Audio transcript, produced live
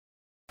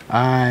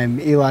I'm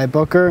Eli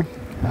Booker.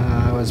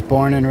 I was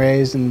born and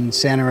raised in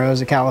Santa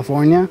Rosa,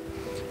 California,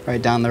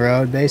 right down the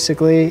road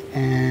basically.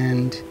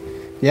 And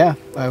yeah,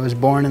 I was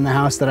born in the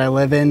house that I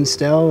live in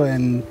still,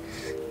 and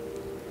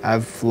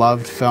I've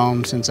loved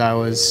film since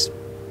I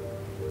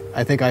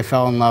think I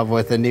fell in love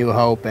with A New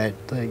Hope at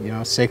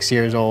 6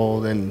 years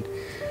old, and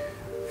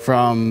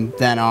from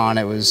then on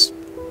it was,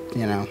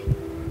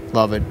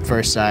 love at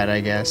first sight,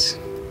 I guess.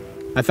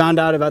 I found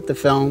out about the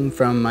film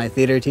from my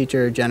theater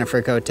teacher,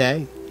 Jennifer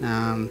Cote.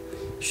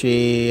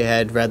 She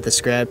had read the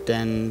script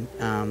and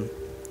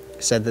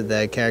said that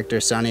the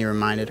character Sonny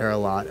reminded her a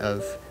lot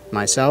of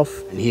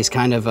myself. And he's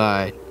kind of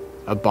a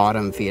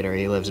bottom feeder.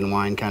 He lives in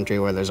wine country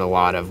where there's a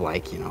lot of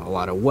a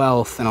lot of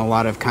wealth and a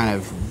lot of kind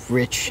of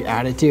rich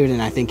attitude,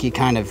 and I think he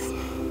kind of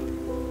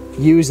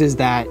uses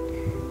that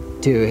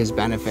to his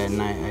benefit,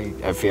 and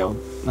I feel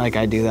like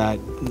I do that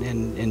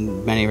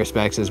in many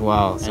respects as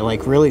well. I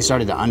really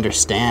started to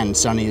understand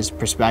Sonny's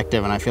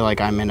perspective, and I feel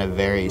like I'm in a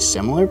very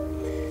similar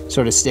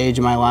sort of stage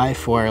in my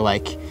life where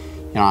I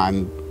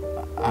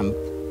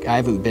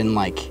haven't been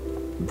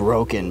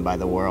broken by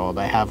the world.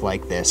 I have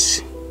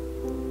this,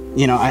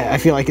 I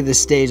feel like at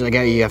this stage,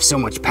 you have so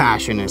much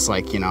passion. It's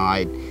I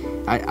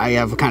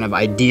have kind of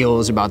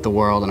ideals about the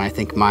world, and I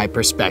think my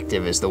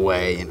perspective is the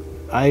way.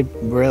 I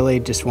really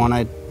just want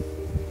to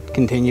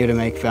continue to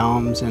make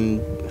films,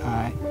 and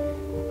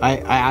I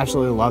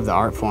absolutely love the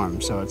art form.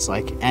 So it's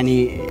in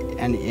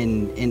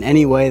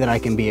any way that I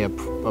can be a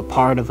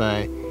part of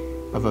a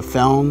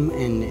film,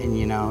 and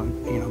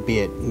be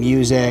it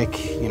music,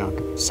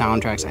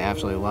 soundtracks. I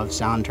absolutely love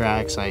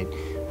soundtracks. I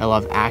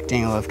love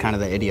acting. I love kind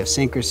of the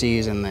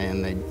idiosyncrasies and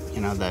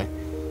the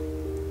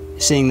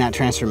seeing that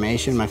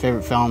transformation. My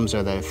favorite films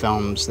are the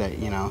films that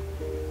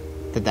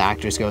that the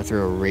actors go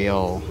through a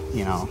real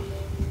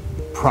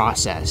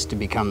process to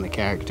become the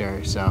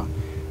character. So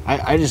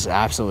I just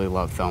absolutely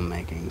love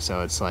filmmaking.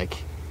 So it's I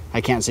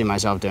can't see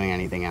myself doing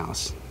anything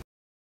else.